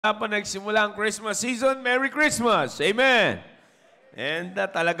pa nagsimula ang Christmas season, Merry Christmas! Amen! And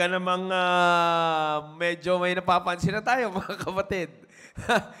talaga namang medyo may napapansin na tayo, mga kapatid.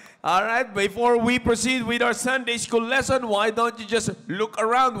 Alright, before we proceed with our Sunday school lesson, why don't you just look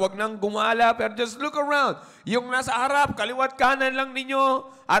around? Huwag nang gumala, pero just look around. Yung nasa harap, kaliwat kanan lang ninyo,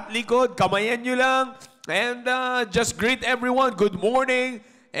 at likod, kamayan nyo lang. And just greet everyone, good morning,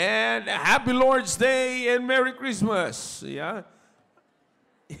 and Happy Lord's Day, and Merry Christmas. Yeah.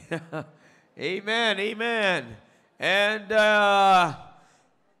 Amen, amen. And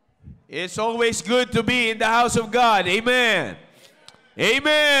it's always good to be in the house of God. Amen.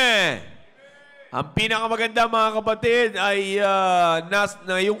 Amen. Ang pinakamaganda, mga kapatid, ay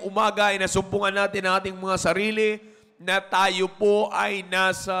ngayong umaga ay nasumpungan natin ang ating mga sarili na tayo po ay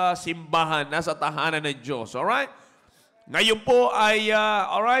nasa simbahan, nasa tahanan ng Diyos. Alright? Ngayon po ay,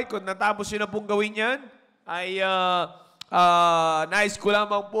 alright, kung natapos yun na pong gawin yan, ay nais ko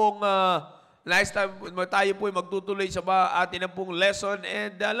lamang pong nais tayo po ay magtutuloy sa atin na pong lesson.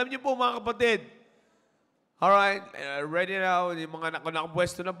 And alam niyo po, mga kapatid, alright, ready now, yung mga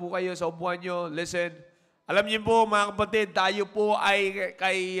nakapwesto na po kayo sa upuan nyo, listen. Alam niyo po, mga kapatid, tayo po ay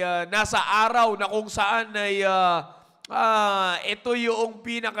nasa araw na kung saan ay ito yung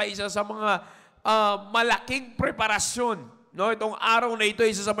isa sa mga malaking preparasyon. No, itong araw na ito,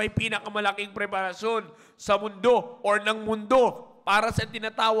 isa sa may pinakamalaking preparasyon sa mundo or ng mundo para sa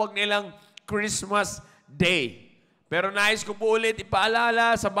tinatawag nilang Christmas Day. Pero nais ko po ulit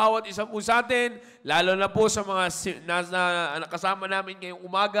ipaalala sa bawat isa po sa atin, lalo na po sa mga nakasama namin ngayong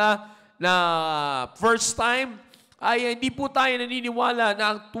umaga na first time, ay hindi po tayo naniniwala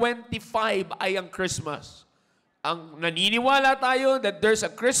na ang 25 ay ang Christmas. Ang naniniwala tayo that there's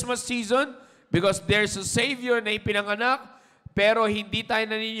a Christmas season because there's a Savior na ipinanganak, pero hindi tayo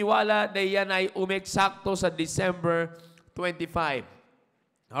naniniwala na yan ay umeksakto sa December 25.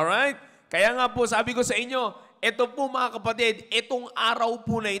 Alright? Kaya nga po, sabi ko sa inyo, ito po mga kapatid, itong araw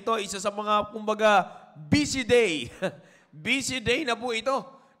po na ito, isa sa mga, kumbaga, busy day. Busy day na po ito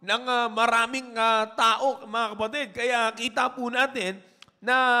ng maraming tao, mga kapatid. Kaya kita po natin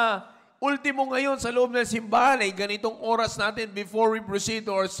na ultimo ngayon sa loob ng simbahan ay ganitong oras natin before we proceed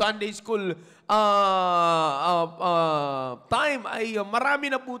to our Sunday school time ay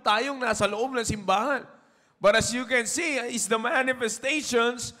marami na po tayong nasa loob ng simbahan. But as you can see, is the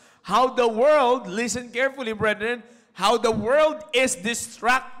manifestations how the world, listen carefully brethren, how the world is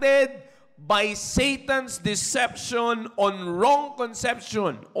distracted by Satan's deception on wrong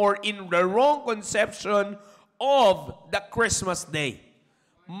conception or in the wrong conception of the Christmas day.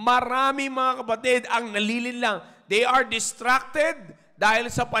 Marami mga kapatid ang nalilinlang. They are distracted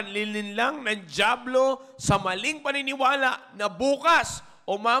dahil sa panlilinlang ng dyablo sa maling paniniwala na bukas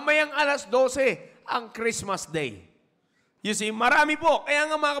o mamayang alas 12 ang Christmas Day. You see, marami po. Kaya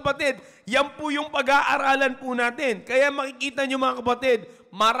nga mga kapatid, yan po yung pag-aaralan po natin. Kaya makikita nyo mga kapatid,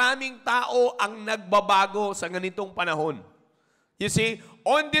 maraming tao ang nagbabago sa ganitong panahon. You see,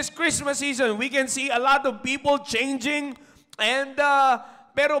 on this Christmas season, we can see a lot of people changing and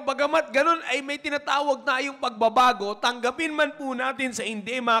pero bagamat ganun ay may tinatawag tayong pagbabago, tanggapin man po natin sa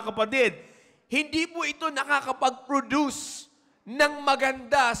hindi, mga kapatid, hindi po ito nakakapag-produce ng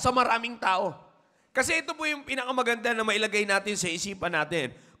maganda sa maraming tao. Kasi ito po yung pinakamaganda na mailagay natin sa isipan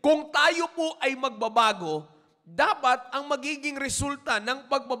natin. Kung tayo po ay magbabago, dapat ang magiging resulta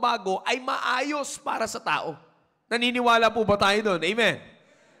ng pagbabago ay maayos para sa tao. Naniniwala po ba tayo doon? Amen?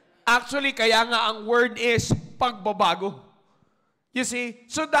 Actually, kaya nga ang word is pagbabago. You see?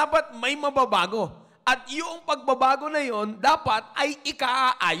 So, dapat may mababago. At yung pagbabago na yon dapat ay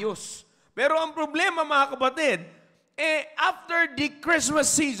ikaayos. Pero ang problema, mga kapatid, after the Christmas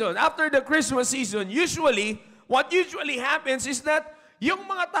season, what usually happens is that yung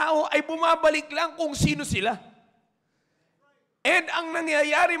mga tao ay bumabalik lang kung sino sila. And ang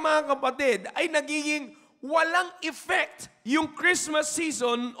nangyayari, mga kapatid, ay nagiging walang effect yung Christmas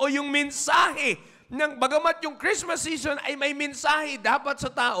season o yung mensahe bagamat yung Christmas season ay may mensahe dapat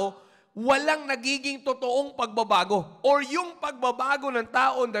sa tao, walang nagiging totoong pagbabago. Or yung pagbabago ng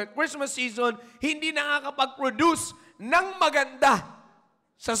tao in the Christmas season, hindi nakakapag-produce ng maganda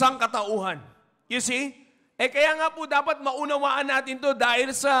sa sangkatauhan. You see? Kaya nga po dapat maunawaan natin to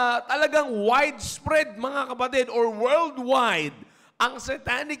dahil sa talagang widespread, mga kapatid, or worldwide, ang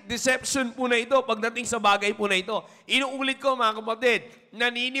satanic deception po na ito pagdating sa bagay po na ito. Inuulit ko, mga kapatid,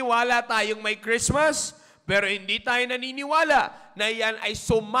 naniniwala tayong may Christmas, pero hindi tayo naniniwala na yan ay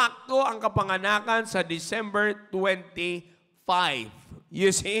sumakto ang kapanganakan sa December 25.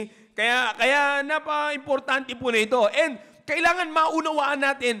 You see? Kaya napa-importante po na ito. And kailangan maunawaan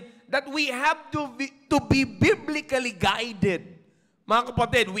natin that we have to be biblically guided. mga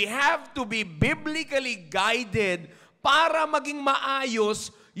kapatid, we have to be biblically guided para maging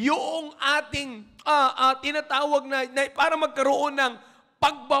maayos yung ating tinatawag na para magkaroon ng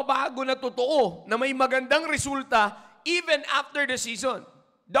pagbabago na totoo, na may magandang resulta even after the season.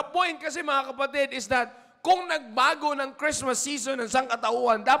 The point kasi mga kapatid is that kung nagbago ng Christmas season ng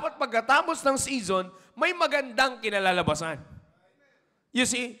sangkatauhan, dapat pagkatapos ng season, may magandang kinalalabasan. You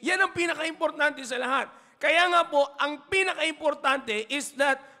see, yan ang pinaka-importante sa lahat. Kaya nga po, ang pinaka-importante is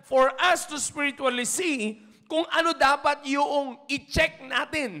that for us to spiritually see kung ano dapat yung i-check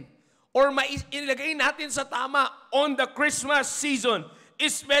natin or mailagay natin sa tama on the Christmas season.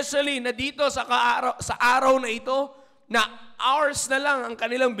 Especially na dito sa araw na ito, na hours na lang ang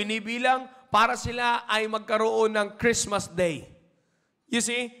kanilang binibilang para sila ay magkaroon ng Christmas Day. You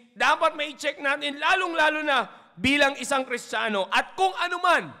see, dapat may check natin, lalong-lalo na bilang isang Kristiyano. At kung ano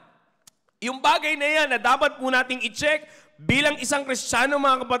man, yung bagay na yan na dapat po nating i-check bilang isang Kristiyano,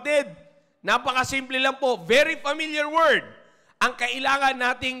 mga kapatid, napakasimple lang po, very familiar word. Ang kailangan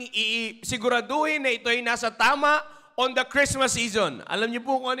nating isiguraduhin na ito ay nasa tama on the Christmas season. Alam niyo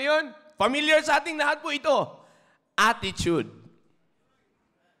po kung ano yun? Familiar sa ating lahat po ito. Attitude.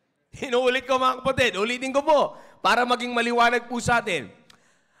 Inuulit ko mga kapatid, ulitin ko po para maging maliwanag po sa atin.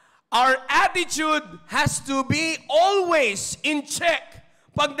 Our attitude has to be always in check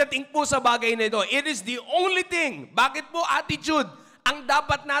pagdating po sa bagay na ito. It is the only thing. Bakit po attitude ang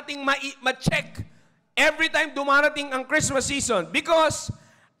dapat nating ma-check every time dumarating ang Christmas season? Because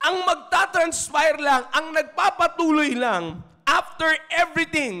ang magta-transpire lang, ang nagpapatuloy lang after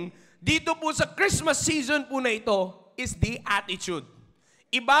everything dito po sa Christmas season po na ito is the attitude.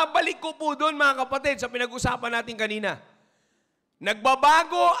 Ibabalik ko po doon mga kapatid sa pinag-usapan natin kanina.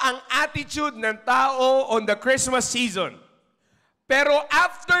 Nagbabago ang attitude ng tao on the Christmas season. Pero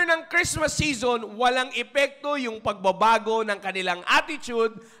after ng Christmas season, walang epekto yung pagbabago ng kanilang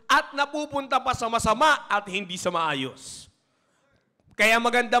attitude at napupunta pa sa masama at hindi sa maayos. Kaya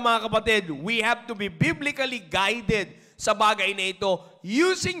maganda mga kapatid, we have to be biblically guided sa bagay na ito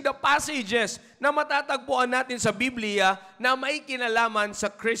using the passages na matatagpuan natin sa Biblia na may kinalaman sa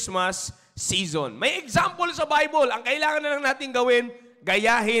Christmas season. May example sa Bible. Ang kailangan na lang natin gawin,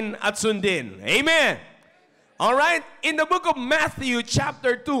 gayahin at sundin. Amen! Alright? In the book of Matthew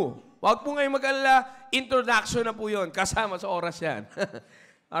chapter 2, wag po ngayon mag-alala, introduction na po yun. Kasama sa oras yan.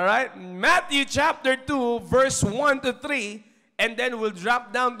 Alright? Matthew chapter 2, verse 1 to 3, and then we'll drop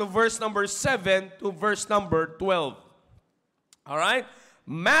down to verse number 7 to verse number 12. Alright?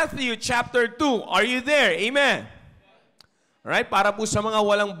 Matthew chapter 2. Are you there? Amen. Alright? Para po sa mga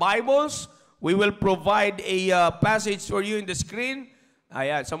walang Bibles, we will provide a passage for you in the screen.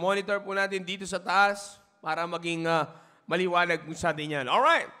 Ayan, sa monitor po natin dito sa taas para maging maliwanag sa atin yan.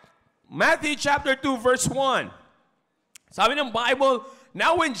 Alright. Matthew chapter 2 verse 1. Sabi ng Bible,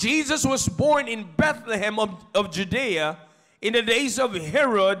 now when Jesus was born in Bethlehem of Judea, in the days of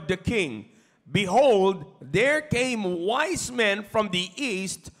Herod the king, behold, there came wise men from the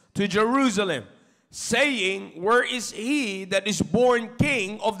east to Jerusalem, saying, where is he that is born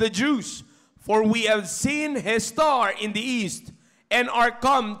King of the Jews? For we have seen his star in the east, and are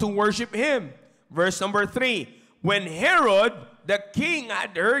come to worship him. Verse number 3, when Herod the king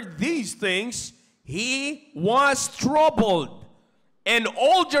had heard these things, he was troubled, and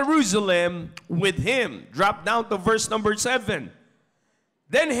all Jerusalem with him. Drop down to verse number 7.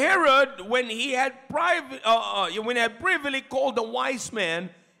 Then Herod, when he had privily called the wise men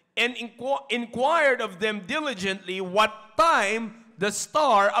and inquired of them diligently what time the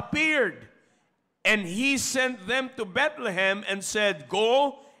star appeared, and he sent them to Bethlehem and said,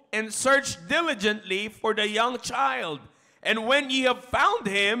 go and search diligently for the young child, and when ye have found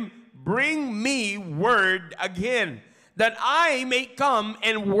him, bring me word again, that I may come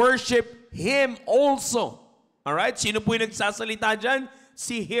and worship him also. Alright, sino po yung nagsasalita dyan?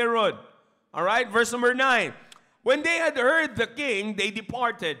 Si Herod. Alright, verse number 9. When they had heard the king, they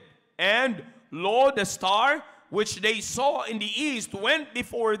departed. And lo, the star, which they saw in the east, went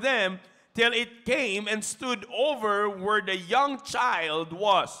before them, till it came and stood over where the young child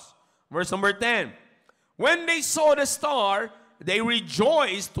was. Verse number 10. When they saw the star, they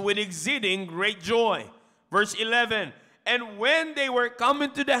rejoiced with exceeding great joy. Verse 11. And when they were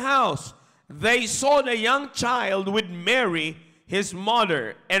coming to the house, they saw the young child with Mary, his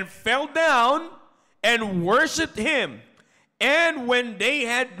mother, and fell down and worshipped him. And when they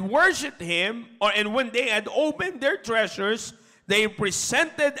had worshipped him, and when they had opened their treasures, they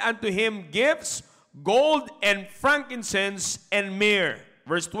presented unto him gifts, gold and frankincense and myrrh.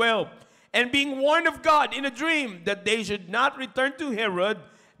 Verse 12. And being warned of God in a dream that they should not return to Herod,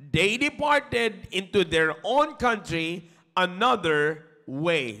 they departed into their own country another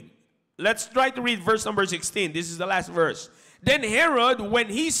way. Let's try to read verse number 16. This is the last verse. Then Herod, when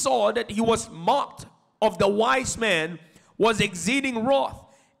he saw that he was mocked of the wise men, was exceeding wroth,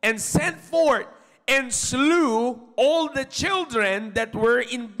 and sent forth and slew all the children that were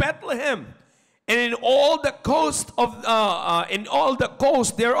in Bethlehem, and in all the coast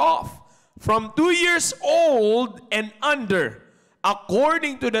thereof, from 2 years old and under,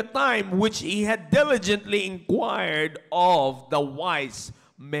 according to the time which he had diligently inquired of the wise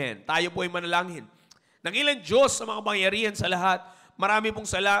men. Tayo po ay manalangin. Nagilang Diyos sa mga pangyarihan sa lahat, marami pong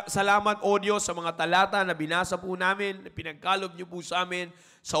salamat, O Diyos, sa mga talata na binasa po namin, na pinagkalob niyo po sa amin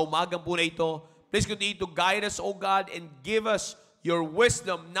sa umagang po na ito. Please continue to guide us, O God, and give us your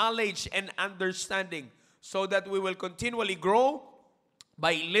wisdom, knowledge, and understanding so that we will continually grow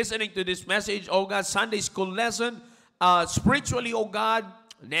by listening to this message, O God, Sunday school lesson, spiritually, O God,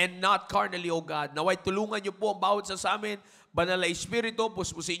 and not carnally, O God. Naway tulungan niyo po ang bawat sa amin, Banal na Espiritu,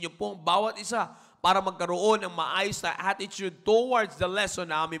 puspusin niyo po ang bawat isa para magkaroon ng maayos na attitude towards the lesson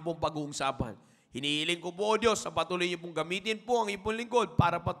na aming pong pag-uusapan. Hinihiling ko po, O Diyos, na patuloy niyo pong gamitin po ang iyong lingkod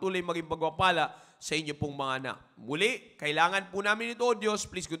para patuloy maging pagpapala sa inyo pong mga anak. Muli, kailangan po namin ito, O Diyos.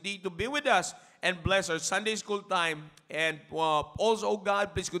 Please continue to be with us and bless our Sunday school time. And also, O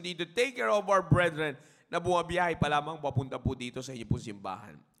God, please continue to take care of our brethren na bumabiyahe pa lamang papunta po dito sa inyo pong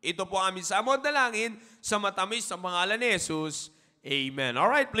simbahan. Ito po aming samod na langin sa matamis sa pangalan ni Jesus. Amen. All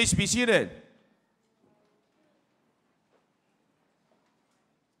right, please be seated.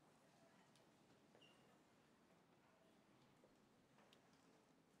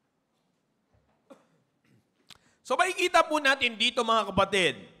 So makikita po natin dito mga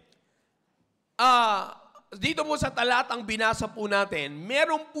kapatid, dito po sa talatang binasa po natin,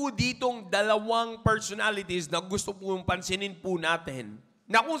 meron po ditong dalawang personalities na gusto po pansinin po natin,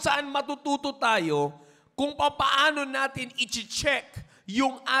 na kung saan matututo tayo kung paano natin i-check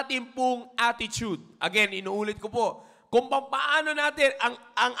yung ating pong attitude. Again, inuulit ko po, kung paano natin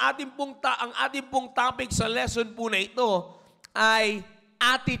ang ating pong topic sa lesson po na ito ay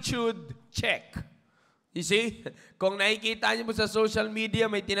attitude check. You see? Kung nakikita niyo po sa social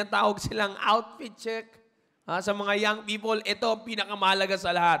media, may tinatawag silang outfit check. Sa mga young people, ito ang pinakamahalaga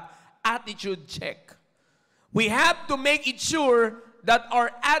sa lahat. Attitude check. We have to make it sure that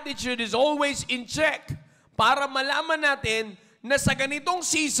our attitude is always in check para malaman natin na sa ganitong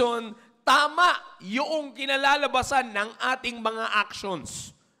season, tama yung kinalalabasan ng ating mga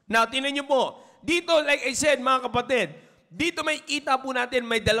actions. Now, tingnan niyo po. Dito, like I said, mga kapatid, dito may kita po natin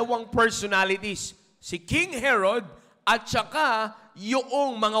may dalawang personalities. Si King Herod at saka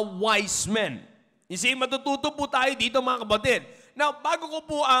yung mga wise men. You see, matututo po tayo dito mga kapatid. Now, bago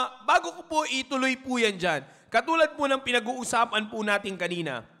ko po ituloy po yan dyan, katulad po ng pinag-uusapan po natin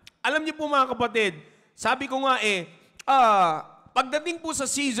kanina, alam niyo po mga kapatid, sabi ko nga pagdating po sa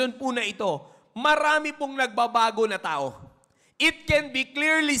season po na ito, marami pong nagbabago na tao. It can be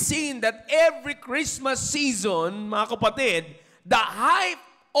clearly seen that every Christmas season, mga kapatid, the hype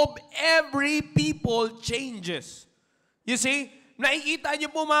of every people changes. You see, nakikita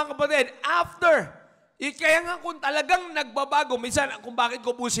niyo po mga kapatid, after, kaya nga kung talagang nagbabago, minsan kung bakit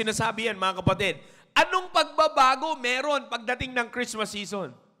ko po sinasabi yan mga kapatid, anong pagbabago meron pagdating ng Christmas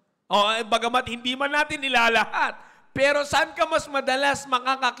season? Bagamat hindi man natin ilalahat, pero saan ka mas madalas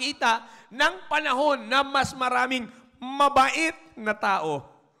makakakita ng panahon na mas maraming mabait na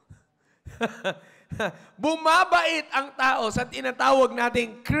tao? Bumabait ang tao sa tinatawag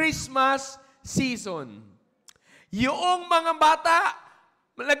nating Christmas season. Yung mga bata,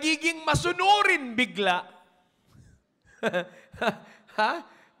 nagiging masunurin bigla.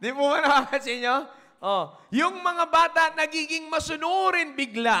 Di po ba nakakansin nyo? Yung mga bata, nagiging masunurin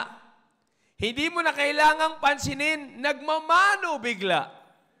bigla. Hindi mo na kailangang pansinin, nagmamano bigla.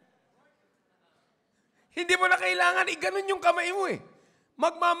 Hindi mo na kailangan iganon yung kamay mo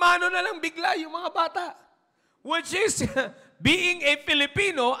Magmamano na lang bigla yung mga bata. Which is, being a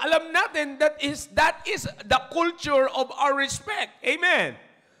Filipino, alam natin that is the culture of our respect. Amen.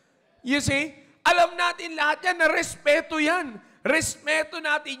 You see? Alam natin lahat yan na respeto yan. Respeto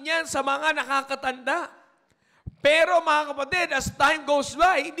natin yan sa mga nakakatanda. Pero mga kapatid, as time goes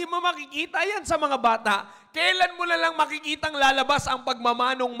by, hindi mo makikita yan sa mga bata. Kailan mo na lang makikitang lalabas ang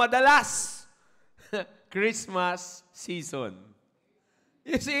pagmamanong madalas? Christmas season.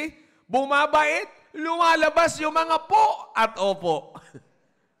 You see, bumabait, lumalabas yung mga po at opo.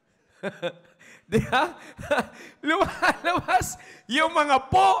 Diba? Lumalabas yung mga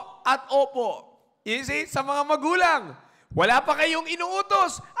po at opo. You see, sa mga magulang, wala pa kayong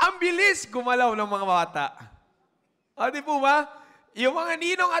inuutos. Ang bilis gumalaw ng mga bata. Di po ba? Yung mga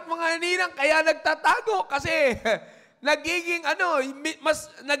ninong at mga ninang kaya nagtatago kasi nagiging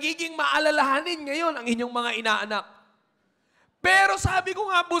maalalahanin ngayon ang inyong mga inaanak. Pero sabi ko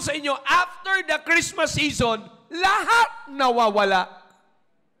nga po sa inyo, after the Christmas season, lahat nawawala.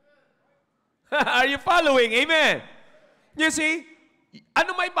 Are you following? Amen. You see,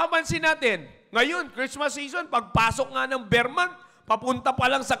 ano may papansin natin? Ngayon, Christmas season, pagpasok nga ng bear month, papunta pa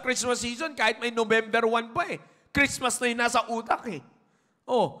lang sa Christmas season, kahit may November 1 pa eh. Christmas na yung nasa utak eh.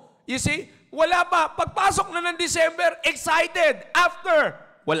 Oh, you see, wala pa. Pagpasok na ng December, excited. After,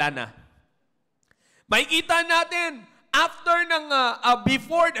 wala na. Makikita natin, after ng,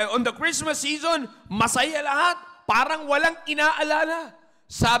 on the Christmas season, masaya lahat. Parang walang inaalala.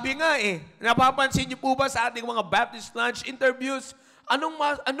 Sabi nga napapansin niyo po ba sa ating mga Baptist lunch interviews,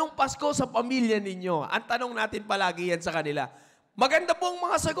 anong Pasko sa pamilya ninyo? Ang tanong natin palagi yan sa kanila. Maganda po ang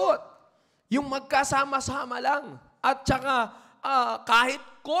mga sagot. Yung magkasama-sama lang. At saka kahit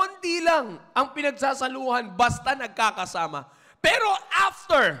konti lang ang pinagsasaluhan basta nagkakasama. Pero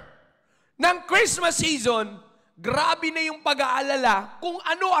after ng Christmas season, grabe na yung pag-aalala kung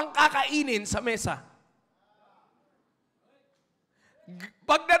ano ang kakainin sa mesa.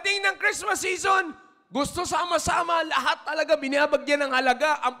 Pagdating ng Christmas season, gusto sama-sama, lahat talaga binabagyan ng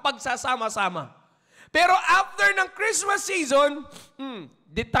halaga ang pagsasama-sama. Pero after ng Christmas season,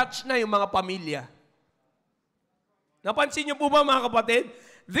 detached na yung mga pamilya. Napansin niyo po ba mga kapatid?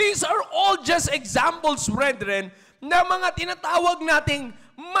 These are all just examples, brethren, na mga tinatawag nating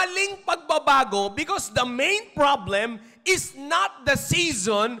maling pagbabago because the main problem is not the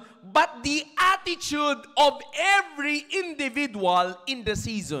season but the attitude of every individual in the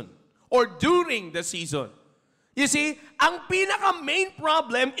season or during the season. You see, ang pinaka-main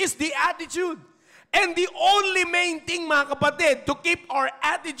problem is the attitude. And the only main thing, mga kapatid, to keep our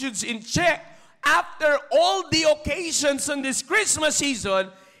attitudes in check after all the occasions on this Christmas season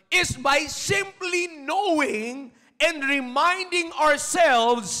is by simply knowing and reminding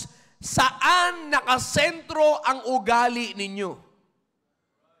ourselves saan nakasentro ang ugali ninyo.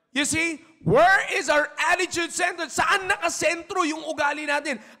 You see, where is our attitude centered? Saan nakasentro yung ugali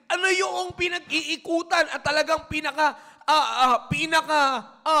natin? Ano yung pinag-iikutan at talagang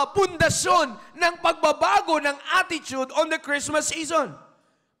pundasyon ng pagbabago ng attitude on the Christmas season?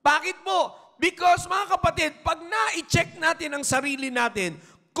 Bakit po? Because mga kapatid, pag na-check natin ang sarili natin,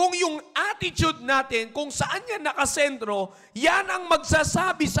 kung yung attitude natin, kung saan yan nakasentro, yan ang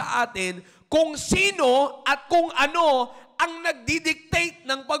magsasabi sa atin kung sino at kung ano ang nagdidictate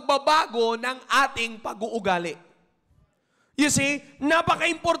ng pagbabago ng ating pag-uugali. You see,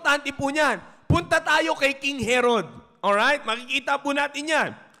 napaka-importante po niyan. Punta tayo kay King Herod. Alright? Makikita po natin yan.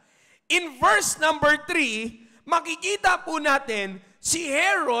 In verse number 3, makikita po natin si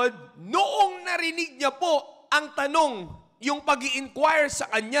Herod, noong narinig niya po ang tanong, yung pag-i-inquire sa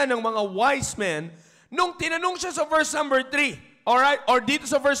kanya ng mga wise men, nung tinanong siya sa verse number 3, alright? Or dito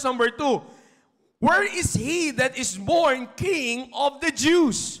sa verse number 2, where is he that is born king of the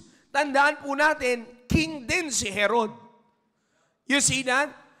Jews? Tandaan po natin, king din si Herod. You see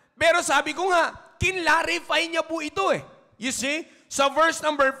that? Pero sabi ko nga, kinlarify niya po ito eh. You see? Sa verse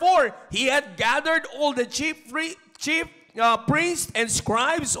number 4, he had gathered all the chief priests and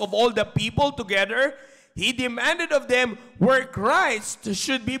scribes of all the people together. He demanded of them where Christ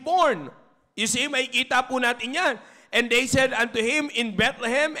should be born. You see, makikita po natin yan. And they said unto him, in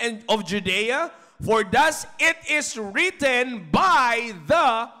Bethlehem and of Judea, for thus it is written by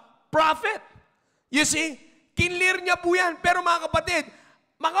the prophet. You see, kinlir niya po yan. Pero mga kapatid,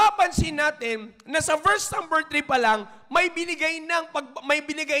 makapansin natin na sa verse number 3 pa lang, may binigay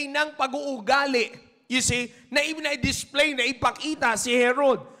ng pag-uugali. You see, na i-display, na ipakita si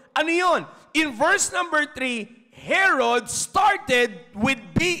Herod. Ano yun? In verse number 3, Herod started with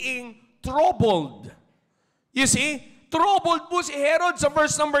being troubled. You see, troubled po si Herod sa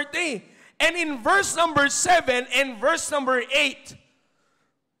verse number 3. And in verse number 7 and verse number 8,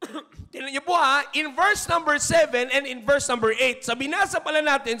 tingnan niyo po in verse number 7 and in verse number 8, sa binasa pala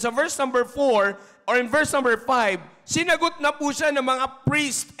natin sa verse number 4 or in verse number 5, sinagot na po siya ng mga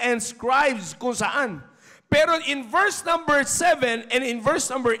priests and scribes kung saan. Pero in verse number 7 and in verse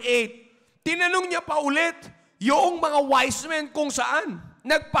number 8, tinanong niya pa ulit yung mga wise men kung saan.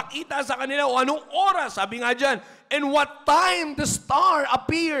 Nagpakita sa kanila o anong oras, sabi nga dyan, and what time the star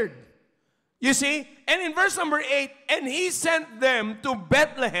appeared. You see? And in verse number 8, and he sent them to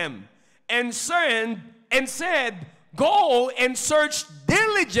Bethlehem and said, go and search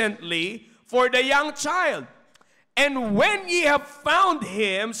diligently for the young child. And when ye have found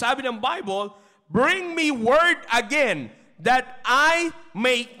him, sabi ng Bible, bring me word again that I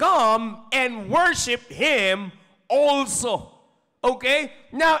may come and worship him also. Okay?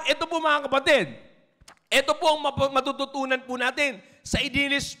 Now, ito po mga kapatid. Ito po ang matututunan po natin sa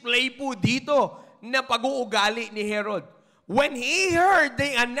i-display po dito na pag-uugali ni Herod. When he heard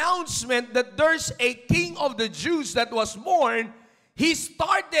the announcement that there's a king of the Jews that was born, he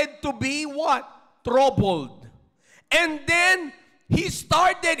started to be what? Troubled. And then,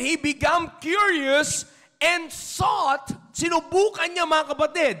 he became curious and sought, sinubukan niya mga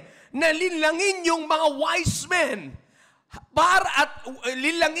kapatid, na linlangin yung mga wise men,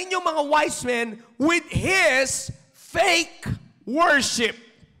 linlangin yung mga wise men with his fake worship.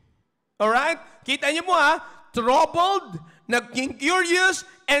 Alright? Kita niyo mo troubled, naging curious,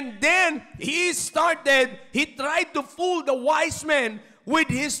 and then he tried to fool the wise men with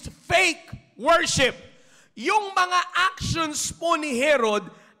his fake worship. Yung mga actions po ni Herod,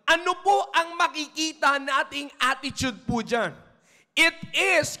 ano po ang makikita nating attitude po dyan? It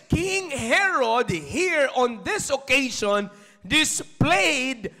is King Herod here on this occasion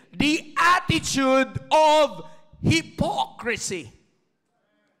displayed the attitude of hypocrisy.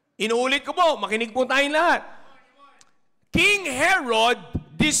 Inuulit ko po, makinig po tayong lahat. King Herod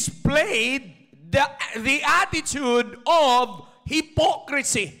displayed the attitude of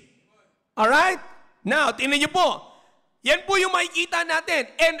hypocrisy. Alright? Now, tingnan niyo po. Yan po yung makikita natin.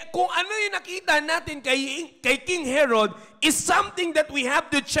 And kung ano yung nakita natin kay King Herod is something that we have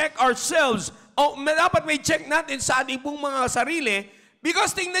to check ourselves. O dapat may check natin sa ating pong mga sarili.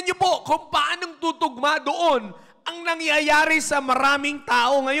 Because tingnan niyo po kung paanong tutugma doon ang nangyayari sa maraming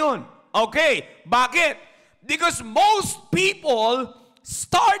tao ngayon. Okay, bakit? Because most people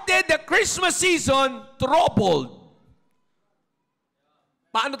started the Christmas season troubled.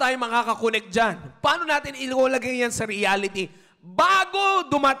 Paano tayo makakakonect dyan? Paano natin ilagay yan sa reality? Bago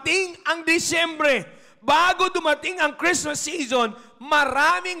dumating ang Disyembre, bago dumating ang Christmas season,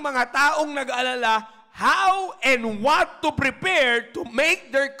 maraming mga taong nag-aalala how and what to prepare to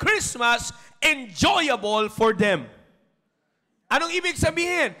make their Christmas enjoyable for them. Anong ibig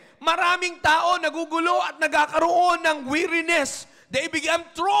sabihin? Maraming tao nagugulo at nagkakaroon ng weariness. They become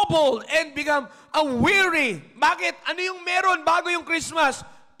troubled and become weary. Bakit? Ano yung meron bago yung Christmas?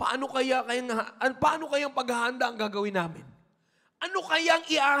 Paano kayang paghahanda ang gagawin namin? Ano kayang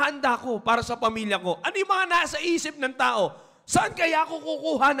iahanda ko para sa pamilya ko? Ano yung mga nasa isip ng tao? Saan kaya ako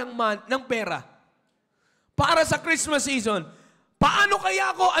kukuha ng pera? Para sa Christmas season. Paano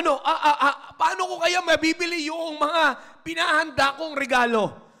ko kaya mabibili yung mga pinahanda kong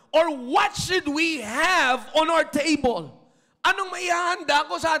regalo? Or what should we have on our table? Anong maihahanda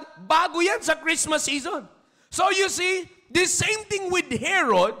ko sa bago yan sa Christmas season? So you see, the same thing with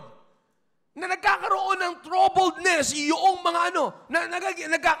Herod, na nagkakaroon ng troubledness yung mga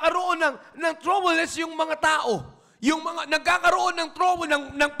nagkakaroon ng troubledness yung mga tao. Yung mga nagkakaroon ng trouble,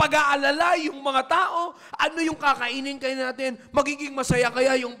 ng pag-aalala yung mga tao, ano yung kakainin kayo natin? Magiging masaya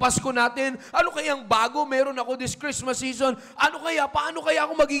kaya yung Pasko natin? Ano kayang bago meron ako this Christmas season? Paano kaya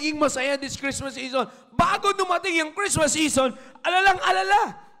ako magiging masaya this Christmas season? Bago dumating yung Christmas season,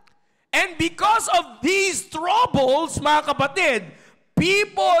 alalang-alala. And because of these troubles, mga kapatid,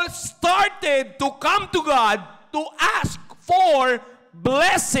 people started to come to God to ask for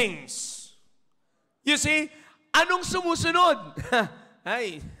blessings. You see, anong sumusunod?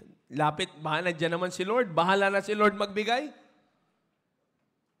 Ay, lapit, nandiyan naman si Lord. Bahala na si Lord magbigay.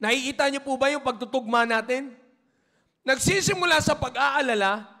 Nakikita niyo po ba yung pagtutugma natin? Nagsisimula sa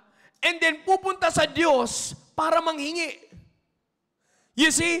pag-aalala, and then pupunta sa Diyos para manghingi.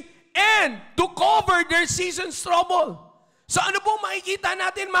 You see? And to cover their season's trouble. So ano po makikita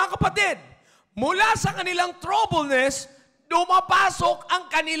natin mga kapatid? Mula sa kanilang troubleness, dumapasok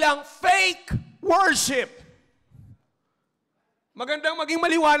ang kanilang fake worship. Magandang maging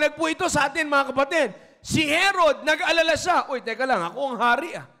maliwanag po ito sa atin, mga kapatid. Si Herod, nag-alala siya, uy, teka lang, ako ang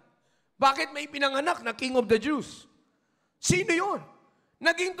hari Bakit may pinanganak na King of the Jews? Sino yun?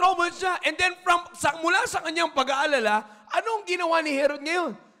 Naging troubled siya. And then mula sa kanyang pag-aalala, anong ginawa ni Herod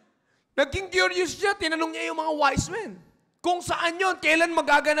ngayon? Naging curious siya, tinanong niya yung mga wise men. Kung saan yun, kailan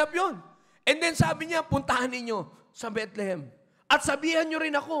magaganap yun. And then sabi niya, puntahan ninyo sa Bethlehem. At sabihan niyo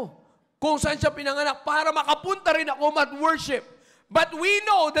rin ako kung saan siya pinanganak para makapunta rin ako mag-worship. But we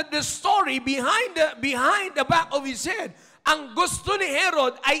know that the story behind the back of his head, ang gusto ni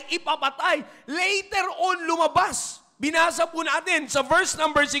Herod ay ipapatay. Later on lumabas. Binasa po natin sa verse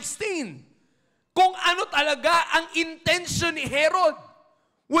number 16. Kung ano talaga ang intention ni Herod,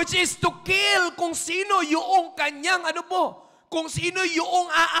 which is to kill kung sino yung kanyang kung sino yung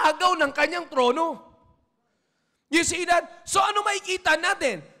aagaw ng kanyang trono. You see that? So ano makikita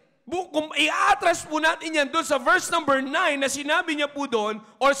natin? Kung i-atras po natin yan doon sa verse number 9 na sinabi niya po doon,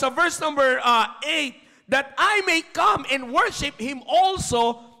 or sa verse number 8, that I may come and worship Him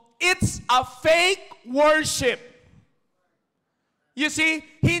also it's a fake worship. You see,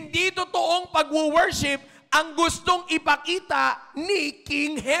 hindi totoong pag-worship ang gustong ipakita ni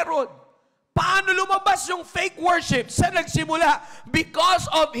King Herod. Paano lumabas yung fake worship? Sa nagsimula? Because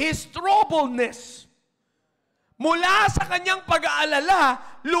of his troubleness. Mula sa kanyang pag-aalala,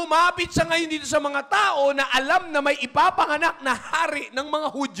 lumapit siya ngayon dito sa mga tao na alam na may ipapanganak na hari ng mga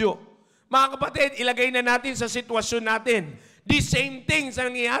Hudyo. Mga kapatid, ilagay na natin sa sitwasyon natin. The same thing sa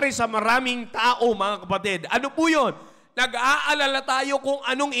nangyayari sa maraming tao, mga kapatid. Ano po yun? Nag-aalala tayo kung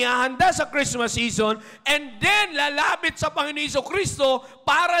anong ihahanda sa Christmas season and then lalapit sa Panginoon Jesucristo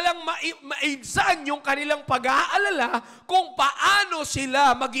para lang maibsan yung kanilang pag-aalala kung paano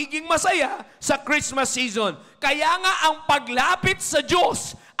sila magiging masaya sa Christmas season. Kaya nga ang paglapit sa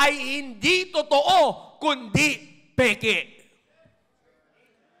Diyos ay hindi totoo, kundi peke.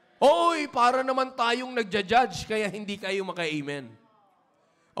 Oy, para naman tayong nagja-judge, kaya hindi kayo maka-amen.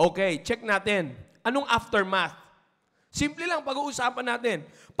 Okay, check natin. Anong aftermath? Simple lang pag-uusapan natin.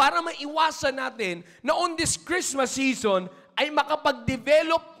 Para maiwasan natin na on this Christmas season ay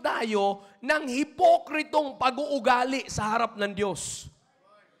makapag-develop tayo ng hipokritong pag-uugali sa harap ng Diyos.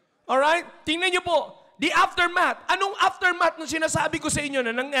 Alright? Tingnan niyo po. The aftermath. Anong aftermath nung sinasabi ko sa inyo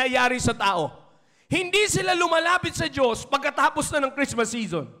na nangyayari sa tao? Hindi sila lumalapit sa Diyos pagkatapos na ng Christmas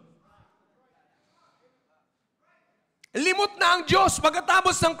season. Limot na ang Diyos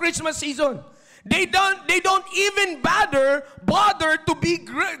pagkatapos ng Christmas season. They don't even bother to be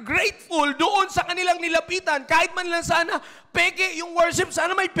grateful doon sa kanilang nilapitan. Kahit man lang sana, peke yung worship,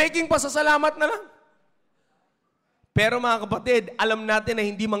 sana may peking pasasalamat na lang. Pero mga kapatid, alam natin na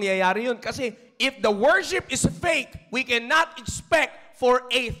hindi mangyayari yun. Kasi if the worship is fake, we cannot expect for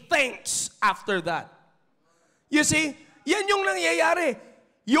a thanks after that. You see, yan yung nangyayari.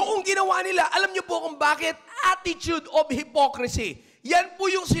 Yung ginawa nila, alam niyo po kung bakit? Attitude of hypocrisy. Yan po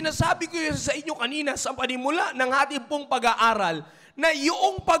yung sinasabi ko sa inyo kanina sa panimula ng ating pong pag-aaral na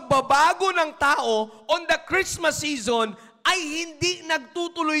yung pagbabago ng tao on the Christmas season ay hindi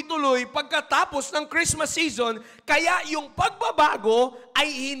nagtutuloy-tuloy pagkatapos ng Christmas season, kaya yung pagbabago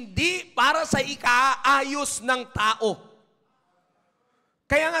ay hindi para sa ikaayos ng tao.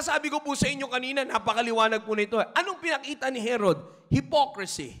 Kaya nga sabi ko po sa inyo kanina, napakaliwanag po nito. Anong pinakita ni Herod?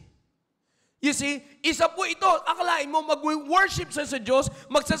 Hypocrisy. You see, isa po ito, akalain mo, mag-worship siya sa Diyos,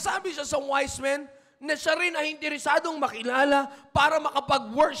 magsasabi siya sa wise men na siya rin ay interesadong makilala para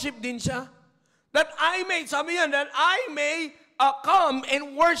makapag-worship din siya. That I may, sabi yan, that I may come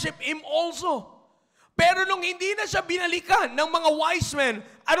and worship Him also. Pero nung hindi na siya binalikan ng mga wise men,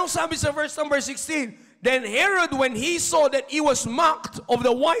 anong sabi sa verse number 16? Then Herod, when he saw that he was mocked of the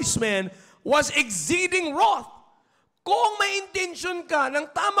wise men, was exceeding wroth. Kung may intention ka ng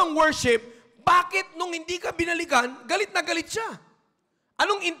tamang worship, bakit nung hindi ka binalikan, galit na galit siya?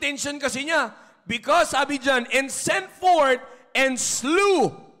 Anong intention kasi niya? Because, sabi dyan, and sent forth and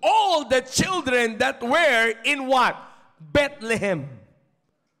slew all the children that were in what? Bethlehem.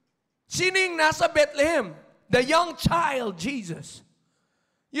 Sino yung nasa Bethlehem? The young child, Jesus.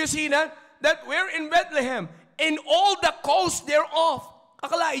 You see that? That were in Bethlehem. And all the coast thereof.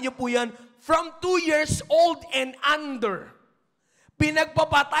 Akalain niyo po yan, from 2 years old and under.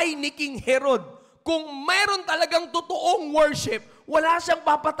 Pinagpapatay ni King Herod. Kung mayroon talagang totoong worship, wala siyang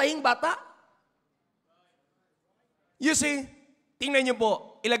papataying bata. You see, tingnan niyo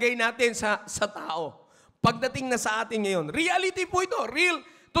po, ilagay natin sa tao. Pagdating na sa atin ngayon, reality po ito, real,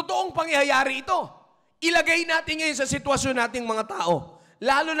 totoong pangyayari ito. Ilagay natin ngayon sa sitwasyon nating mga tao,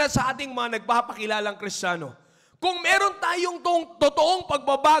 lalo na sa ating mga nagpapakilalang Kristiyano. Kung meron tayong totoong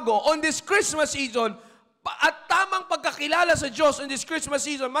pagbabago on this Christmas season, at tamang pagkakilala sa Diyos in this Christmas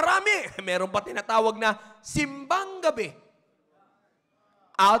season, marami. Meron pa tinatawag na simbang gabi.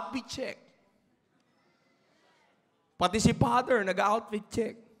 Outfit check. Pati si Father, nag-outfit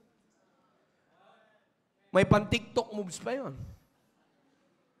check. May pan-TikTok moves pa yun.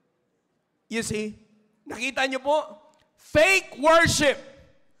 You see? Nakita niyo po? Fake worship.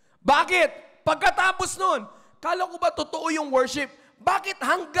 Bakit? Pagkatapos nun, kala ko ba totoo yung worship? Bakit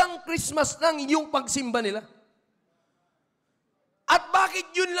hanggang Christmas lang yung pagsimba nila? At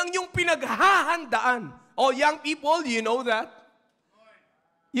bakit yun lang yung pinaghahandaan? Oh, young people, you know that?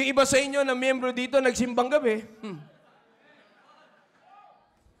 Yung iba sa inyo na miyembro dito, nagsimbang gabi.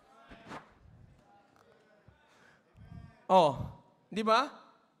 Oh, di ba?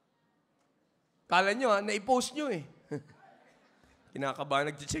 Kala nyo, na-post nyo eh.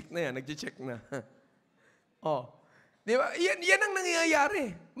 Kinakabahan, nag-check na yan, nag-check na. Oh. Di ba? Yan ang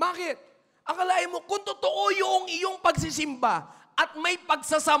nangyayari. Bakit? Akalain mo, kung totoo yung iyong pagsisimba at may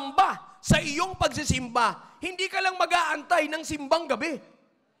pagsasamba sa iyong pagsisimba, hindi ka lang mag-aantay ng simbang gabi.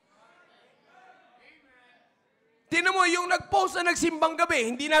 Tingnan mo, yung nag-post na nagsimbang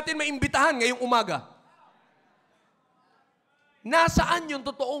gabi, hindi natin maimbitahan ngayong umaga. Nasaan yung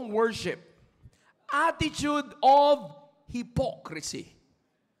totoong worship? Attitude of hypocrisy.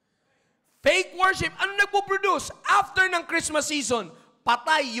 Fake worship. Ano nagpo-produce? After ng Christmas season,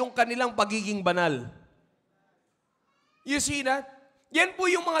 patay yung kanilang pagiging banal. You see that? Yan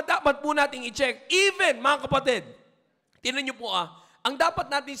po yung mga dapat po nating i-check. Even, mga kapatid, tingnan nyo po ang dapat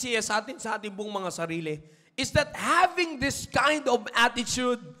natin siya sa ating buong mga sarili is that having this kind of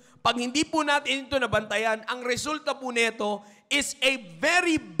attitude, pag hindi po natin ito nabantayan, ang resulta po nito is a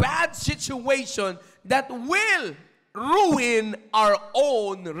very bad situation that will ruin our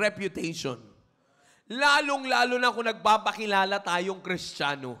own reputation. Lalong-lalo na kung nagpapakilala tayong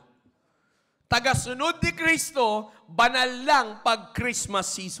Kristiyano. Tagasunod ni Kristo, banal lang pag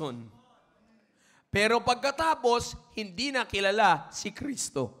Christmas season. Pero pagkatapos, hindi na kilala si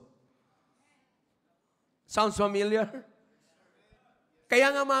Kristo. Sounds familiar? Kaya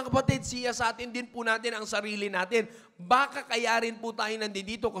nga mga kapatid, siya sa atin din po natin ang sarili natin. Baka kaya rin po tayo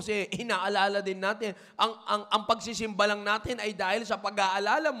nandito kasi inaalala din natin. Ang pagsisimba lang natin ay dahil sa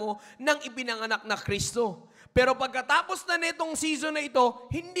pag-aalala mo ng ipinanganak na Kristo. Pero pagkatapos na nitong season na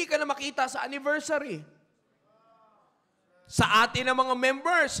ito, hindi ka na makita sa anniversary. Sa atin na mga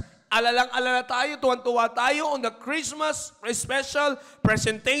members, alalang-alala tayo, tuwan-tuwa tayo on the Christmas special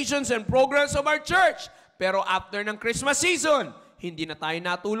presentations and programs of our church. Pero after ng Christmas season, hindi na tayo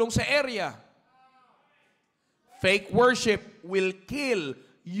natulong sa area. Fake worship will kill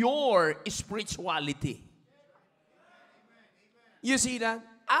your spirituality. You see that?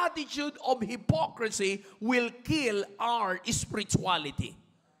 Attitude of hypocrisy will kill our spirituality.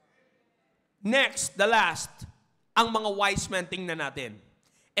 Next, the last, ang mga wise men, tingnan natin.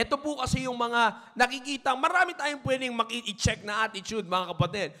 Ito po kasi yung mga nakikita, marami tayong pwedeng i-check na attitude, mga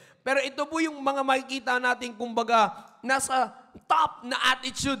kapatid. Pero ito po yung mga makikita natin, kumbaga, nasa top na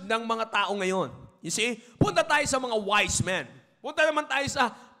attitude ng mga tao ngayon. You see? Punta tayo sa mga wise men. Punta naman tayo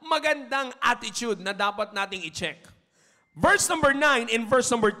sa magandang attitude na dapat nating i-check. Verse number 9 and verse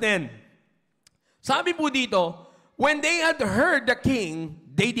number 10. Sabi po dito, when they had heard the king,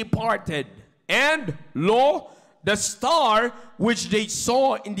 they departed. And, lo, the star which they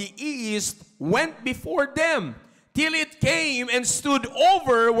saw in the east went before them, till it came and stood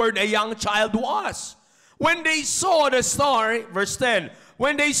over where the young child was. When they saw the star, verse 10,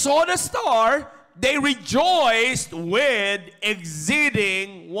 when they saw the star, they rejoiced with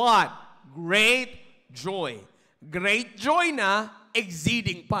exceeding what? Great joy. Great joy na,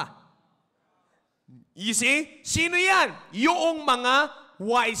 exceeding pa. You see? Sino yan? Yung mga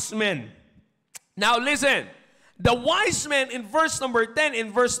wise men. Now listen. The wise men in verse number 10, in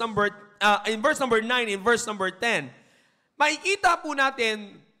verse number 9, in verse number 10, makikita po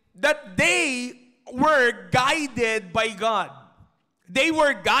natin that they were guided by God. They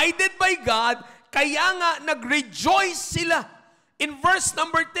were guided by God, kaya nga nag-rejoice sila. In verse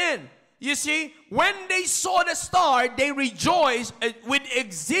number 10, you see, when they saw the star, they rejoiced with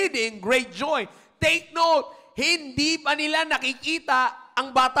exceeding great joy. Take note, hindi pa nila nakikita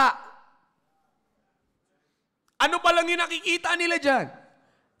ang bata. Ano pa lang yung nakikita nila dyan?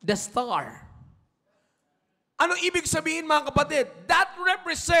 The star. Ano ibig sabihin, mga kapatid? That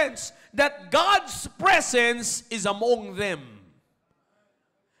represents that God's presence is among them.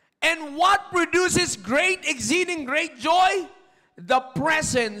 And what produces great, exceeding great joy? The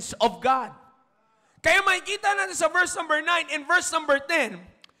presence of God. Kaya makikita natin sa verse number 9 and verse number 10,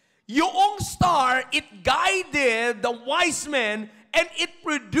 yung star, it guided the wise men and it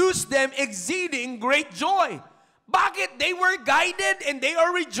produced them exceeding great joy. Bakit? They were guided and they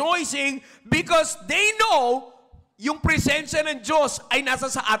are rejoicing because they know yung presensya ng Diyos ay nasa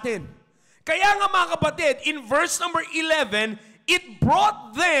sa atin. Kaya nga mga kapatid, in verse number 11, it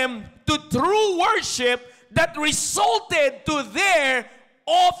brought them to true worship that resulted to their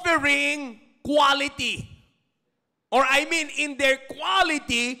offering quality. Or I mean, in their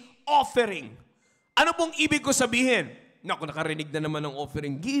quality offering. Ano pong ibig ko sabihin? Naku, nakarinig na naman ng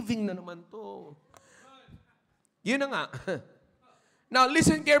offering. Giving na naman to. Yun na nga. Now,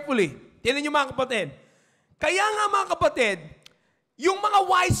 listen carefully. Tingnan niyo mga kapatid. Kaya nga mga kapatid, yung mga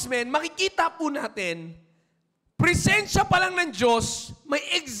wise men, makikita po natin, presensya pa lang ng Diyos, may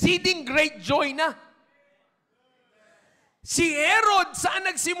exceeding great joy na. Si Herod, saan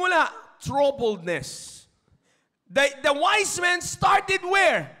nagsimula? Troubledness. The wise men started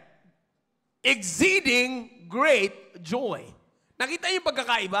where? Exceeding great joy. Nakita niyo yung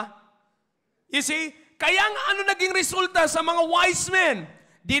pagkakaiba? You see? Kaya nga ano naging resulta sa mga wise men?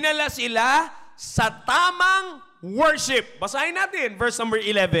 Dinala sila sa tamang worship. Basahin natin, verse number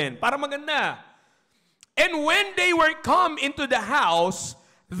 11, para maganda. And when they were come into the house,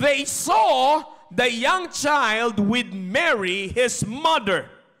 they saw the young child with Mary, his mother.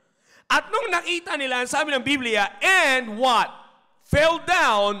 At nung nakita nila, sabi ng Biblia, and what? Fell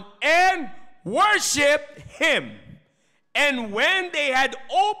down and worshiped him. And when they had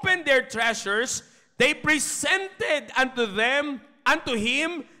opened their treasures, they presented unto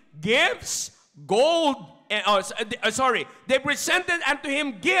him gifts, gold, they presented unto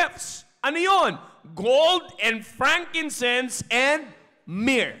him gifts. Ano yun? Gold and frankincense and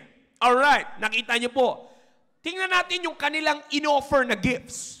myrrh. Alright, nakita niyo po. Tingnan natin yung kanilang in-offer na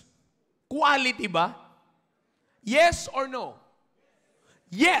gifts. Quality ba? Yes or no?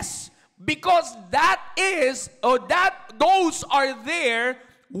 Yes. Because those are their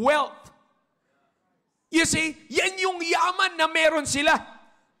wealth. You see, yan yung yaman na meron sila.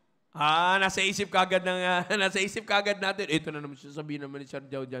 Nasa isip kagad natin. Ito na naman siya, sabihin naman ni Sir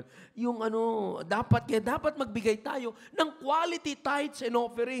Joe dyan. Yung dapat magbigay tayo ng quality tithes and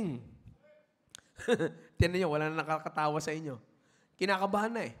offering. Tinan niyo, wala na nakakatawa sa inyo.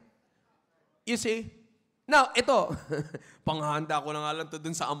 Kinakabahan na eh. You see? Now, ito, panghahanda ko na nga lang ito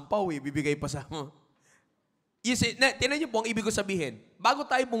dun sa ampaw eh, bibigay pa sa mo. You see, tinan niyo po ang ibig ko sabihin. Bago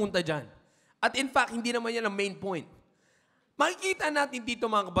tayo pumunta dyan. At in fact, hindi naman yan ang main point. Makikita natin dito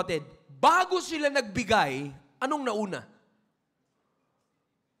mga kapatid, bago sila nagbigay, anong nauna?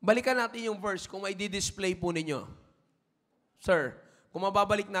 Balikan natin yung verse kung may di-display po ninyo. Sir, kung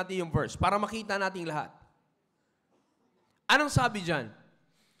mababalik natin yung verse para makita natin lahat. Anong sabi dyan?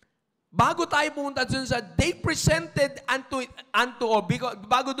 Bago tayo pumunta dun sa, they presented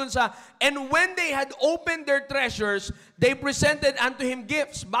bago dun sa, and when they had opened their treasures, they presented unto him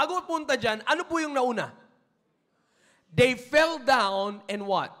gifts. Bago pumunta dyan, ano po yung nauna? They fell down and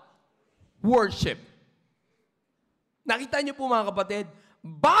what? Worship. Nakita niyo po mga kapatid,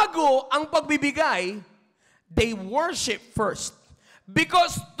 bago ang pagbibigay, they worship first.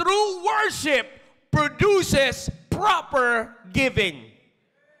 Because true worship produces proper giving.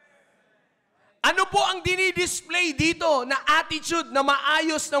 Ano po ang dinidisplay dito na attitude na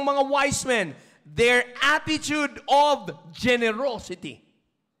maayos ng mga wise men? Their attitude of generosity.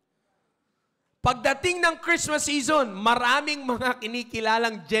 Pagdating ng Christmas season, maraming mga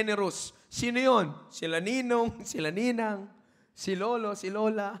kinikilalang generous. Sino yun? Sila ninong, sila ninang, si lolo, si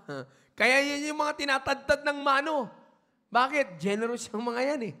lola. Kaya yan yung mga tinatadtad ng mano. Bakit? Generous yung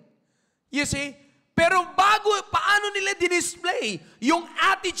mga yan eh. You see? Pero paano nila dinisplay yung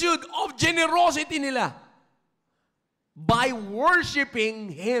attitude of generosity nila? By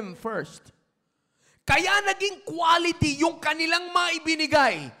worshiping Him first. Kaya naging quality yung kanilang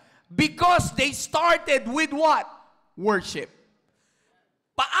maibinigay. Because they started with what? Worship.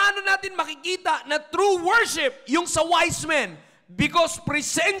 Paano natin makikita na true worship yung sa wise men? Because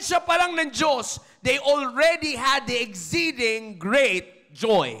presensya pa lang ng Diyos, they already had the exceeding great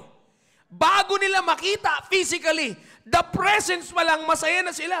joy. Bago nila makita physically, the presence pa lang, masaya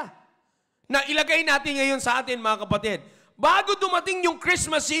na sila. Na ilagay natin ngayon sa atin mga kapatid. Bago dumating yung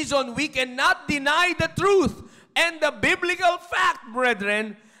Christmas season, we cannot deny the truth and the biblical fact,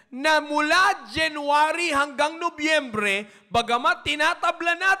 brethren, na mula January hanggang Nobyembre, bagamat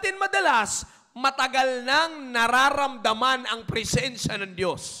tinatabla natin madalas, matagal nang nararamdaman ang presensya ng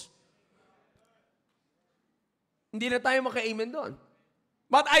Diyos. Hindi na tayo maka-amen doon.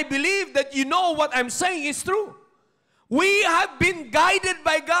 But I believe that you know what I'm saying is true. We have been guided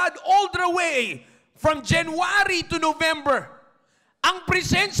by God all the way from January to November. Ang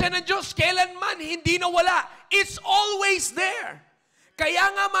presensya ng Diyos kailanman hindi nawala. It's always there. Kaya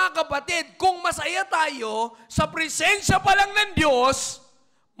nga mga kapatid, kung masaya tayo sa presensya pa lang ng Diyos,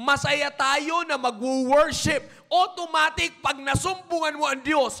 masaya tayo na mag-worship. Automatic, pag nasumpungan mo ang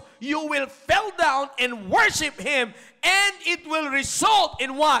Diyos, you will fell down and worship Him, and it will result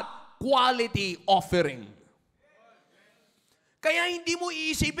in what? Quality offering. Kaya hindi mo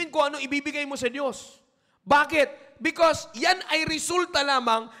iisipin kung anong ibibigay mo sa Diyos. Bakit? Because yan ay resulta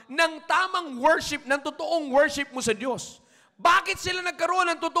lamang ng tamang worship, ng totoong worship mo sa Diyos. Bakit sila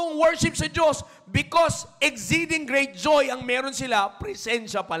nagkaroon ng totoong worship sa Diyos? Because exceeding great joy ang meron sila,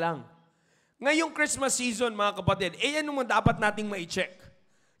 presensya pa lang. Ngayong Christmas season, mga kapatid, yan naman dapat nating ma-check.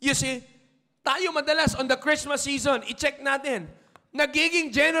 You see, tayo madalas on the Christmas season, i-check natin, nagiging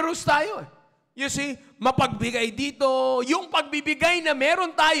generous tayo. You see, mapagbigay dito, yung pagbibigay na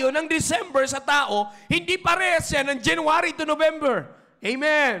meron tayo ng December sa tao, hindi parehas yan ng January to November.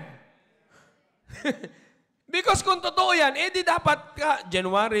 Amen. Because kung totoo yan, di dapat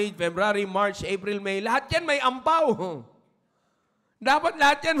January, February, March, April, May, lahat yan may ampaw. Dapat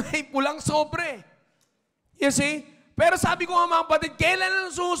lahat yan may pulang sobre. You see? Pero sabi ko nga mga kapatid, kailan ang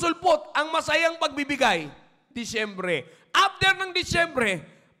susulpot ang masayang pagbibigay? Disyembre. After ng Disyembre,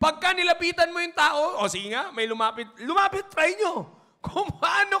 pagka nilapitan mo yung tao, o sige nga, may lumapit, try nyo. Kung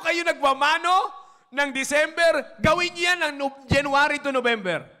paano kayo nagmamano ng December, gawin niyo yan ng January to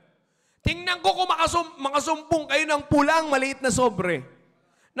November. Tingnan ko kung makasumpong kayo ng pulang maliit na sobre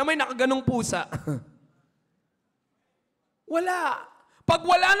na may nakaganong pusa. Wala. Pag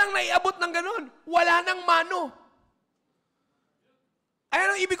wala nang naiabot ng ganon, wala nang mano.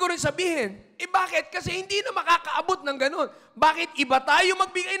 Ayan ang ibig ko rin sabihin. Bakit? Kasi hindi na makakaabot ng ganon. Bakit iba tayo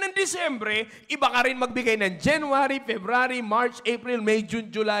magbigay ng Disyembre, iba ka rin magbigay ng January, February, March, April, May, June,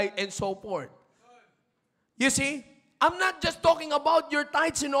 July, and so forth. You see? I'm not just talking about your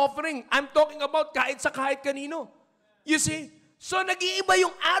tithes and offering. I'm talking about kahit kanino. You see? So nag-iiba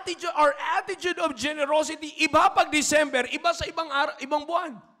yung attitude or attitude of generosity. Iba pag December, iba sa ibang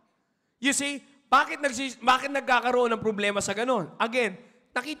buwan. You see? Bakit nagkakaroon ng problema sa ganon? Again,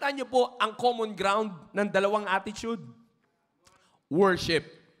 nakita niyo po ang common ground ng dalawang attitude. Worship.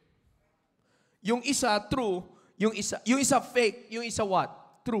 Yung isa true, yung isa fake, yung isa what?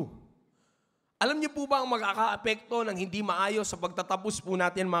 True. Alam niyo po ba ang magkaka-apekto ng hindi maayos sa pagtatapos po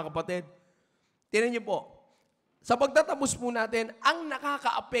natin, mga kapatid? Tingnan niyo po. Sa pagtatapos po natin, ang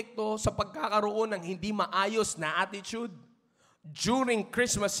nakaka-apekto sa pagkakaroon ng hindi maayos na attitude during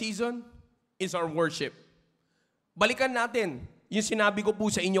Christmas season is our worship. Balikan natin yung sinabi ko po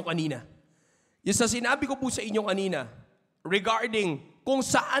sa inyo kanina. Yung sa sinabi ko po sa inyo kanina regarding kung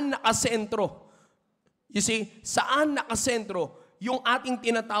saan nakasentro. You see, saan nakasentro yung ating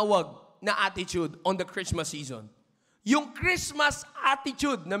tinatawag na attitude on the Christmas season. Yung Christmas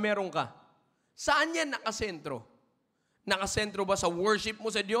attitude na meron ka, saan yan nakasentro? Nakasentro ba sa worship mo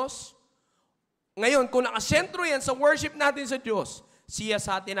sa Diyos? Ngayon, kung nakasentro yan sa worship natin sa Diyos,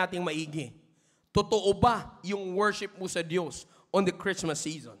 siyasatin nating maigi. Totoo ba yung worship mo sa Diyos on the Christmas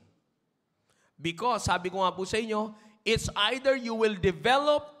season? Because, sabi ko nga po sa inyo, it's either you will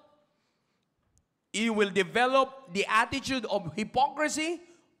develop the attitude of hypocrisy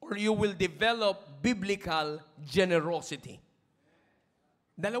or you will develop biblical generosity.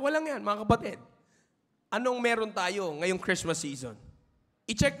 Dalawa lang yan, mga kapatid. Anong meron tayo ngayong Christmas season?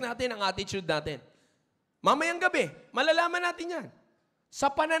 I-check natin ang attitude natin. Mamayang gabi, malalaman natin yan. Sa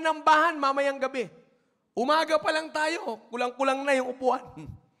pananambahan, mamayang gabi. Umaga pa lang tayo, kulang-kulang na yung upuan.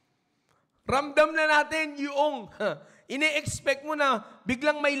 Ramdam na natin yung ine-expect mo na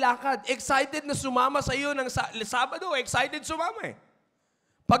biglang may lakad. Excited na sumama sa iyo ng Sabado, excited sumama eh.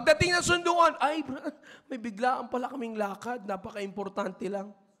 Pagdating ng sunduan, ay, may biglaan pala kaming lakad, napaka-importante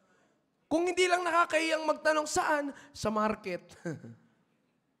lang. Kung hindi lang nakakahiyang magtanong saan, sa market.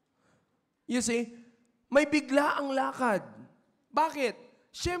 You see, may bigla ang lakad. Bakit?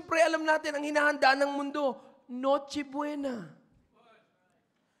 Siyempre, alam natin ang hinahandaan ng mundo, Noche Buena.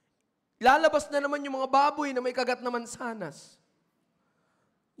 Lalabas na naman yung mga baboy na may kagat na mansanas.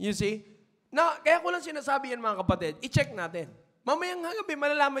 You see? Kaya ko lang sinasabi yan, mga kapatid, i-check natin. Mamayang gabi,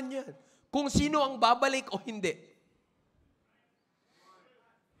 malalaman yan kung sino ang babalik o hindi.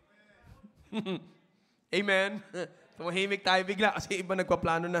 Amen? Tumahimik tayo bigla kasi iba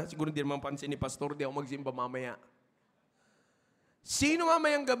nagpaplano na. Siguro hindi naman pansin ni Pastor, di ako magsimba mamaya. Sino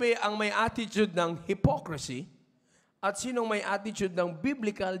mamayang gabi ang may attitude ng hypocrisy at sinong may attitude ng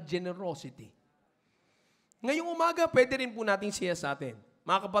biblical generosity? Ngayong umaga, pwede rin po natin siya sa atin.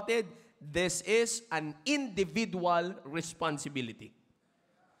 Mga kapatid, this is an individual responsibility.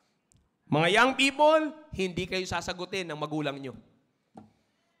 Mga young people, hindi kayo sasagutin ng magulang nyo.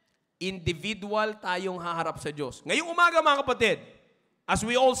 Individual tayong haharap sa Diyos. Ngayong umaga, mga kapatid, as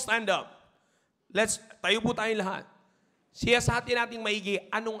we all stand up, tayo po tayong lahat. Siyasatin nating maigi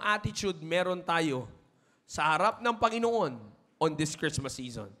anong attitude meron tayo sa harap ng Panginoon on this Christmas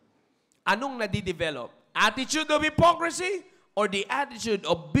season. Anong nadidevelop? Attitude of hypocrisy or the attitude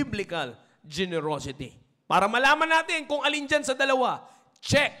of biblical generosity? Para malaman natin kung alin dyan sa dalawa,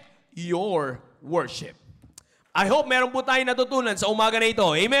 check your worship. I hope meron po tayo natutunan sa umaga na ito.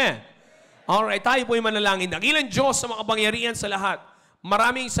 Amen? Alright, tayo po yung manalangin. Dakilang Diyos sa makapangyarihan sa lahat.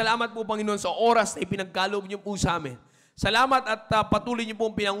 Maraming salamat po, Panginoon, sa oras na ipinagkaloob niyo po sa amin. Salamat at patuloy niyo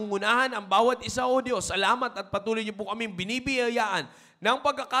pong pinangungunahan ang bawat isa, O Diyos. Salamat at patuloy niyo po kaming binibiyayaan ng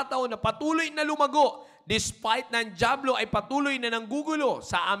pagkakataon na patuloy na lumago despite ng dyablo ay patuloy na nanggugulo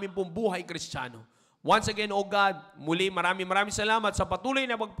sa aming pong buhay Kristiyano. Once again, O God, muli maraming salamat sa patuloy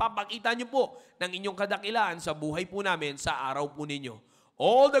na magpapakita niyo po ng inyong kadakilaan sa buhay po namin sa araw po ninyo.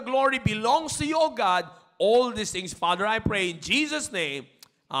 All the glory belongs to you, O God. All these things, Father, I pray in Jesus' name.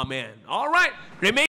 Amen. All right. Remain